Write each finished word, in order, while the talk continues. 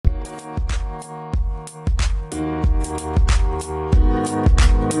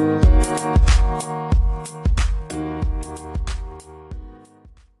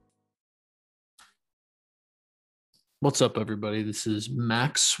What's up, everybody? This is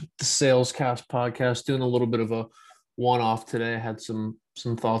Max, with the Sales Cast podcast, doing a little bit of a one-off today. I had some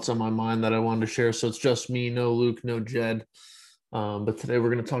thoughts on my mind that I wanted to share. So it's just me, no Luke, no Jed. But today we're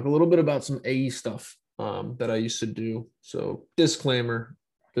going to talk a little bit about some AE stuff that I used to do. So disclaimer,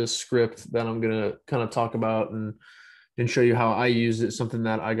 this script that I'm going to kind of talk about and show you how I use it, something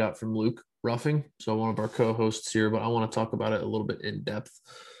that I got from Luke Ruffing, so one of our co-hosts here, but I want to talk about it a little bit in depth.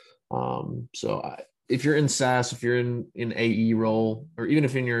 If you're in SaaS, if you're in AE role, or even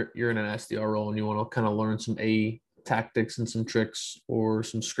if you're in an SDR role and you want to kind of learn some AE tactics and some tricks or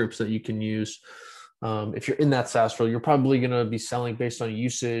some scripts that you can use, if you're in that SaaS role, you're probably going to be selling based on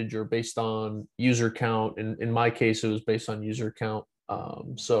usage or based on user count. And in my case, it was based on user count.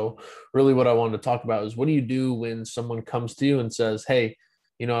 So really what I wanted to talk about is, what do you do when someone comes to you and says, hey,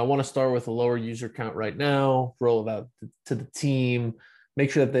 I want to start with a lower user count right now, roll it out to the team, make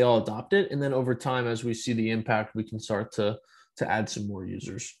sure that they all adopt it. And then over time, as we see the impact, we can start to add some more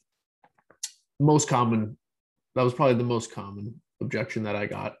users. That was probably the most common objection that I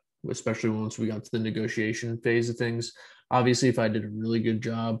got, especially once we got to the negotiation phase of things. Obviously, if I did a really good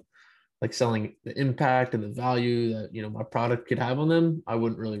job, like selling the impact and the value that, my product could have on them, I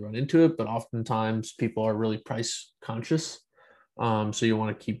wouldn't really run into it. But oftentimes people are really price conscious. So you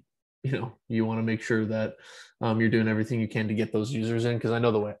want to keep, you want to make sure that you're doing everything you can to get those users in. Cause I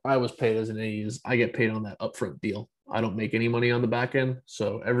know the way I was paid as an AE is I get paid on that upfront deal. I don't make any money on the back end.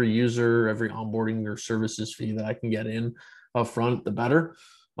 So every user, every onboarding or services fee that I can get in upfront, the better.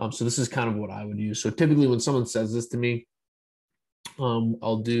 So this is kind of what I would use. So typically when someone says this to me,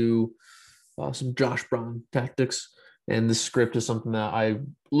 I'll do some Josh Braun tactics. And this script is something that I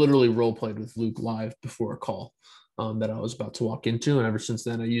literally role played with Luke live before a call that I was about to walk into. And ever since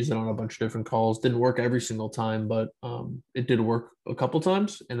then, I used it on a bunch of different calls. Didn't work every single time, but it did work a couple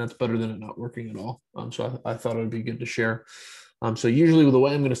times, and that's better than it not working at all. So I thought it would be good to share. So usually the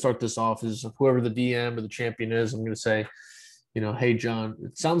way I'm going to start this off is whoever the DM or the champion is, I'm going to say, hey, John,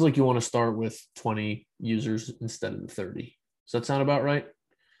 it sounds like you want to start with 20 users instead of the 30. Does that sound about right?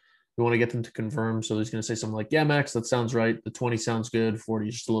 We want to get them to confirm. So he's going to say something like, yeah, Max, that sounds right. The 20 sounds good. 40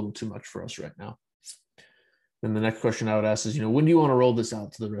 is just a little too much for us right now. Then the next question I would ask is, when do you want to roll this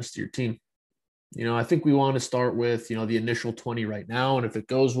out to the rest of your team? I think we want to start with, the initial 20 right now. And if it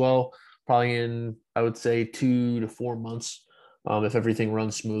goes well, probably in, I would say 2 to 4 months, if everything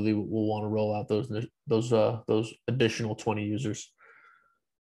runs smoothly, we'll want to roll out those additional 20 users.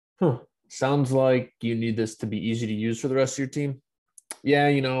 Sounds like you need this to be easy to use for the rest of your team.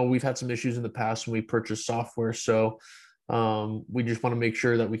 Yeah, we've had some issues in the past when we purchased software. So we just want to make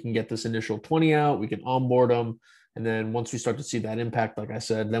sure that we can get this initial 20 out, we can onboard them. And then once we start to see that impact, like I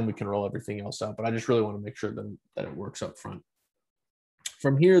said, then we can roll everything else out. But I just really want to make sure that it works up front.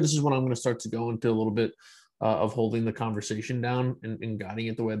 From here, this is when I'm going to start to go into a little bit of holding the conversation down and guiding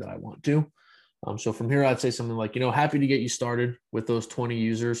it the way that I want to. So from here, I'd say something like, happy to get you started with those 20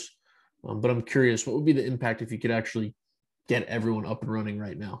 users. But I'm curious, what would be the impact if you could actually get everyone up and running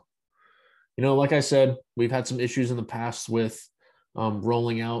right now? Like I said, we've had some issues in the past with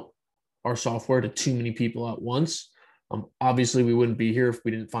rolling out our software to too many people at once. Obviously, we wouldn't be here if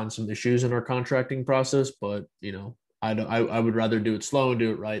we didn't find some issues in our contracting process. But I would rather do it slow and do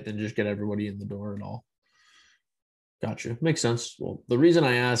it right than just get everybody in the door at all. Gotcha. Makes sense. Well, the reason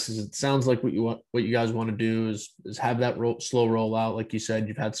I ask is it sounds like what you guys want to do is have that slow rollout. Like you said,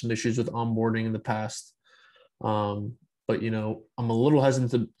 you've had some issues with onboarding in the past. But I'm a little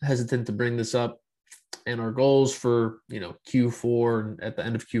hesitant to bring this up, and our goals for Q4 and at the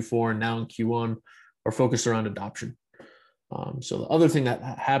end of Q4 and now in Q1 are focused around adoption. So the other thing that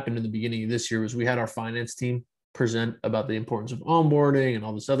happened in the beginning of this year was we had our finance team present about the importance of onboarding and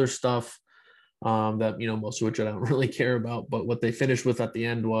all this other stuff that most of which I don't really care about. But what they finished with at the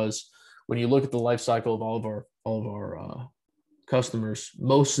end was, when you look at the life cycle of all of our customers,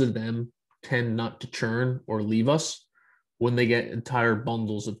 most of them tend not to churn or leave us when they get entire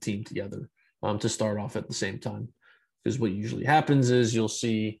bundles of team together to start off at the same time. Because what usually happens is you'll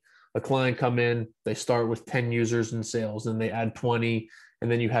see a client come in, they start with 10 users in sales, and they add 20, and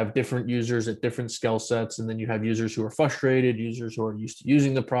then you have different users at different skill sets, and then you have users who are frustrated, users who are used to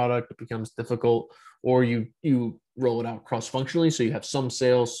using the product, it becomes difficult, or you roll it out cross-functionally, so you have some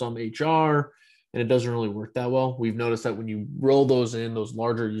sales, some HR, and it doesn't really work that well. We've noticed that when you roll those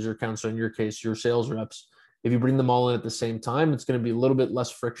larger user counts, so in your case, your sales reps, if you bring them all in at the same time, it's going to be a little bit less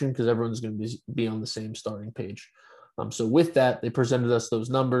friction because everyone's going to be on the same starting page. So with that, they presented us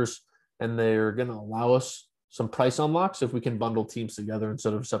those numbers, and they're going to allow us some price unlocks if we can bundle teams together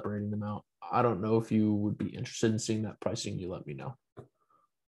instead of separating them out. I don't know if you would be interested in seeing that pricing. You let me know.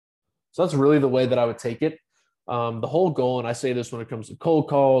 So that's really the way that I would take it. The whole goal, and I say this when it comes to cold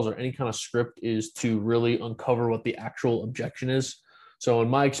calls or any kind of script, is to really uncover what the actual objection is. So in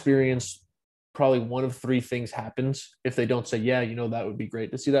my experience, probably one of three things happens if they don't say, yeah, that would be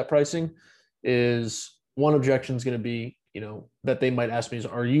great to see that pricing. Is one objection is going to be, that they might ask me is,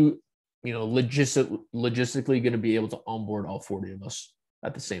 are you, logistically going to be able to onboard all 40 of us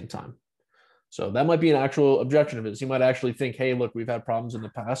at the same time? So that might be an actual objection of his. You might actually think, hey, look, we've had problems in the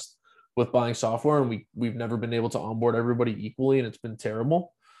past with buying software, and we've never been able to onboard everybody equally, and it's been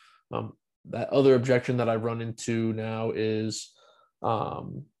terrible. That other objection that I run into now is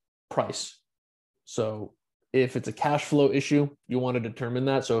price. So if it's a cash flow issue, you want to determine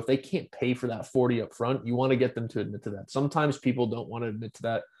that. So if they can't pay for that 40 up front, you want to get them to admit to that. Sometimes people don't want to admit to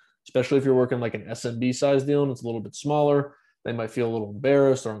that, especially if you're working like an SMB size deal and it's a little bit smaller. They might feel a little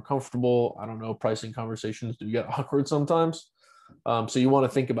embarrassed or uncomfortable. I don't know. Pricing conversations do get awkward sometimes. So you want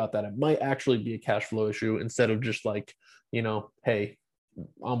to think about that. It might actually be a cash flow issue instead of just like, hey,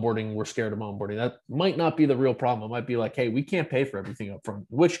 onboarding, we're scared of onboarding. That might not be the real problem. It might be like, hey, we can't pay for everything up front,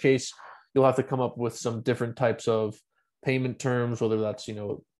 in which case you'll have to come up with some different types of payment terms, whether that's,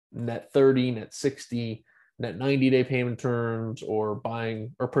 net 30, net 60, net 90-day payment terms, or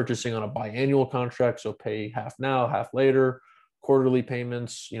buying or purchasing on a biannual contract. So pay half now, half later, quarterly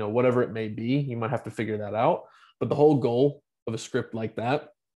payments, whatever it may be. You might have to figure that out. But the whole goal of a script like that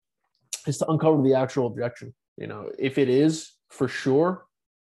is to uncover the actual objection. If it is for sure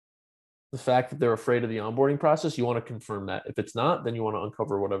the fact that they're afraid of the onboarding process, you want to confirm that. If it's not, then you want to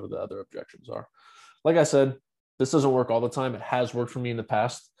uncover whatever the other objections are. Like I said, this doesn't work all the time. It has worked for me in the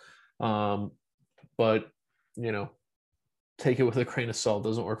past. But, take it with a grain of salt. It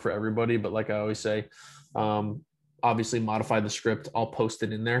doesn't work for everybody. But like I always say, obviously modify the script. I'll post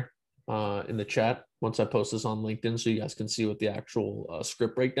it in there in the chat once I post this on LinkedIn so you guys can see what the actual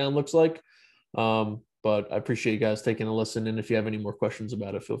script breakdown looks like. But I appreciate you guys taking a listen. And if you have any more questions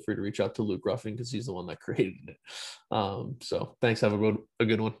about it, feel free to reach out to Luke Ruffing because he's the one that created it. So thanks. Have a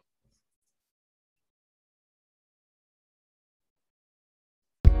good one.